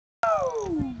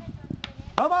Woo!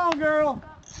 Come on, girl.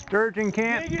 Sturgeon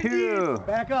Camp Dig it 2. deep.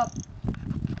 Back up.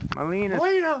 Melina's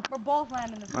Melina. We're both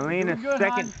landing this. Melina's Doing good,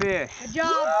 second hon. fish. Good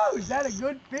job. Woo! Is that a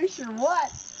good fish or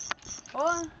what?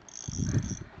 Oh.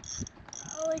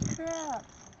 Holy crap.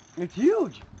 It's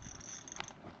huge.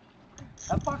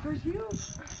 That fucker's huge.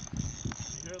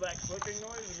 You hear that clicking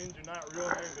noise? It means you're not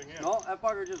reeling anything in. No, that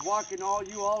fucker just walking all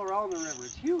around the river.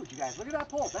 It's huge, you guys. Look at that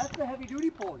pole. That's the heavy duty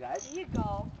pole, guys. There you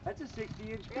go. That's a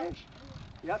 60-inch fish.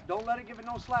 Yep, don't let it give it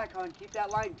no slack, hon. Keep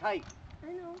that line tight.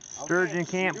 I know. Sturgeon You're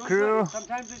Camp doing crew. good.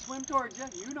 Sometimes they swim towards you,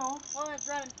 you know. Well, it's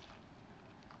running.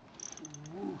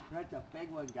 Ooh, that's a big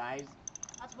one, guys.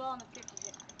 That's well in the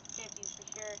 50s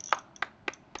for sure.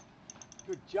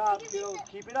 Good job, kiddo.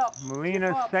 Keep it up. Melina's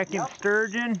Keep up. second Yep.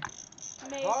 sturgeon.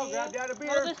 Maybe. Oh, grab that a beer.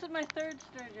 No, this is my third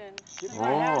sturgeon. Give me Oh.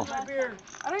 my hat and my beer.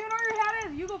 I don't even know where your hat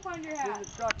is. You go find your It's in hat. the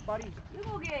truck, buddy. You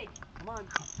go get it. Come on.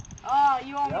 Oh,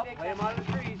 you owe me Yep, big lay him time. out of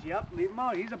the trees. Yep, leave him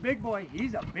out. He's a big boy.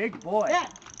 He's a big boy. Yeah.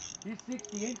 He's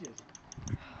 60 inches.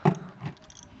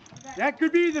 That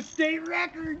could be the state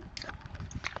record.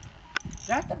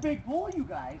 That's a big pole, you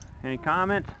guys. Any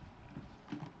comments?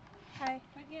 Hi.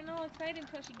 I get all excited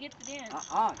until she gets it in.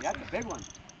 That's a big one.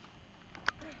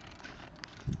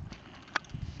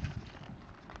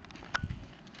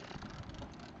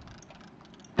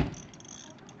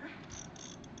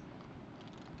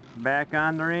 Back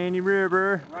on the Rainy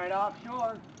River. Right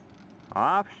offshore.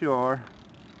 Offshore.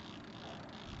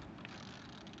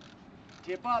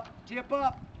 Tip up, tip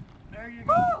up. There you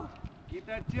go. Keep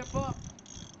that tip up.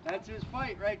 That's his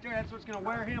fight right there. That's what's going to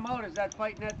wear him out, is that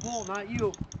fighting that pole, not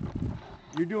you.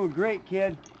 You're doing great,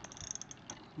 kid.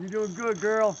 You're doing good,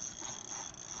 girl.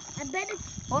 I bet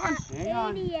it's Hang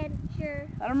on. 80-incher.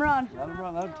 Let him run. Let him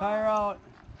run. Let him tire out.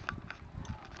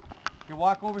 You can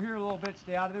walk over here a little bit.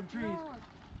 Stay out of them trees. No,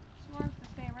 she wants to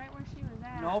stay right where she was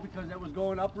at. No, because it was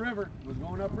going upriver. It was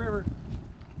going upriver.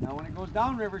 Now when it goes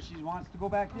downriver, she wants to go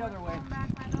back the other way. Going back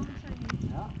my own tree.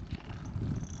 Yeah.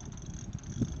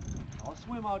 I'll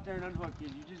swim out there and unhook you.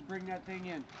 You just bring that thing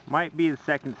in. Might be the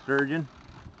second sturgeon.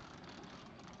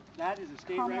 That is a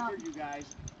state Coming record, up. you guys.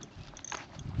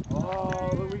 Oh,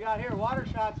 what we got here? Water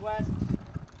shots, Wes.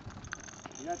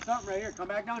 You got something right here. Come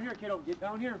back down here, kiddo. Get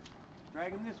down here.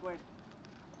 Drag him this way.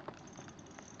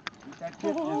 Get that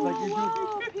tip just like you do.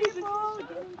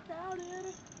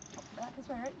 Back this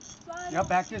way, right? Slide. Yep,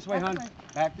 back this way, Back hon. this way.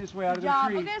 Back this way out of Good the job.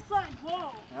 trees. Look at this line.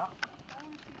 Whoa. Yep.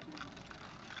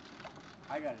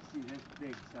 I gotta see this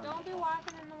big son. Don't be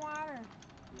walking in the water.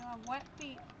 You have wet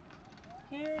feet.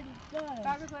 Here it is.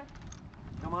 Back this way.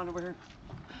 Come on over here.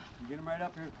 Get him right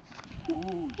up here.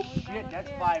 Ooh, Holy shit, God, that's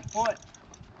look 5 foot.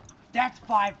 That's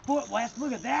 5 foot, Wes.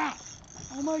 Look at that.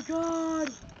 Oh my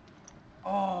God.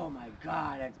 Oh my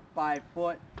God, that's 5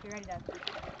 foot. You ready, Dad?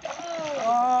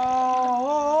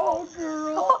 Oh,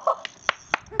 girl.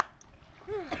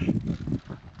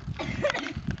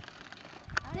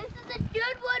 This is a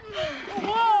good one.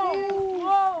 Whoa!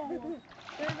 Whoa!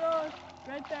 There it goes.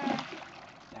 Right there.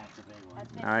 That's a big one.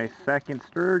 That's it. Nice second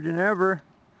sturgeon ever.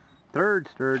 Third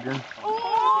sturgeon.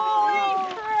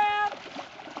 Holy crap!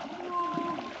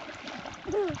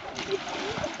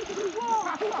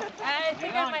 I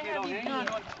think I might have you Hang on.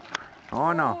 beat.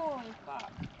 Oh no. Holy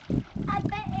fuck. I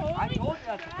bet I told you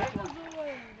that's a big one.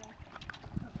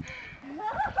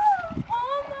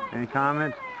 Oh my Any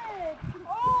comments?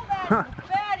 Oh, that's a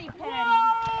fatty patty.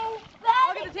 Whoa!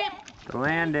 Look at the tip. The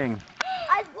landing.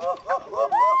 I,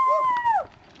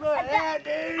 Look at that,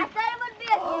 dude. I thought it would be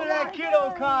a Look at that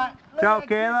kiddo caught. Look Ciao, at that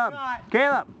kid Caleb. caught.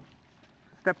 Caleb.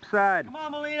 Step aside. Come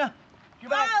on, Melina. Get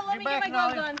back. Ah, let me back, get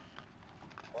my gloves Molly. on.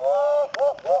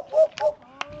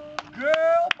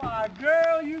 Girl, my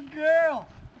girl, you girl.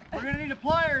 We're gonna need the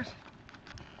pliers.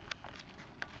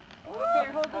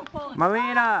 Here, hold this pole.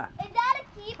 Melina. Is that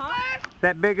a keeper? Huh? Is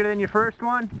that bigger than your first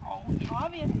one?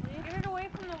 Obviously. Get it away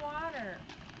from the water.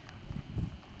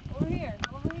 Over here.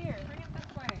 Over here. Bring it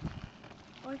this way.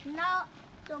 Well, it's not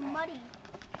so muddy.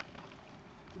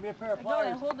 Give me a pair of Go ahead,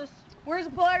 pliers. hold this. Where's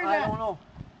the pliers I at? don't know.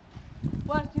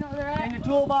 Wes, do you know where they're In at? the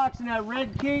toolbox in that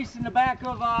red case in the back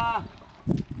of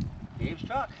Dave's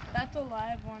truck. That's a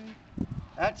live one.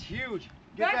 That's huge.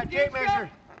 Get Back that to tape Dave's measure.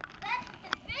 That's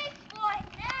the big boy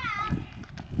now.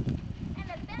 And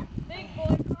the big Big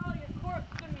boy, Carl, your corpse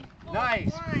is gonna be full Nice.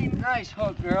 of slime. Nice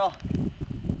hook, girl.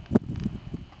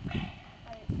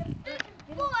 biggest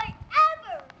boy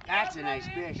ever. That's a nice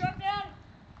Drop fish. down.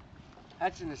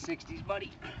 That's in the 60s,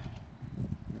 buddy.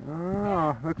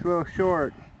 Oh, looks a little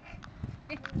short.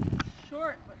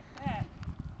 Short, but fat.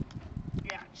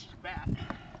 Yeah, she's fat.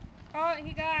 Oh,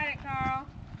 he got it, Carl.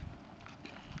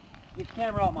 Get the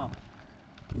camera out, Mom.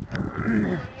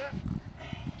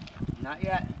 Not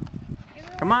yet. Get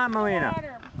her Come away on, from the Melina.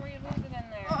 water before you lose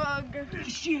it in there.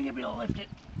 She ain't gonna be able to lift it.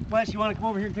 Wes, you want to come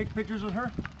over here and take pictures with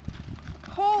her?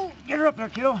 Hold. Get her up there,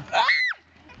 kiddo.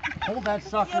 Hold that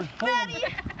sucker. Hold him.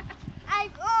 I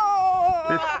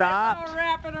go. Just stop.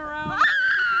 Wrapping around.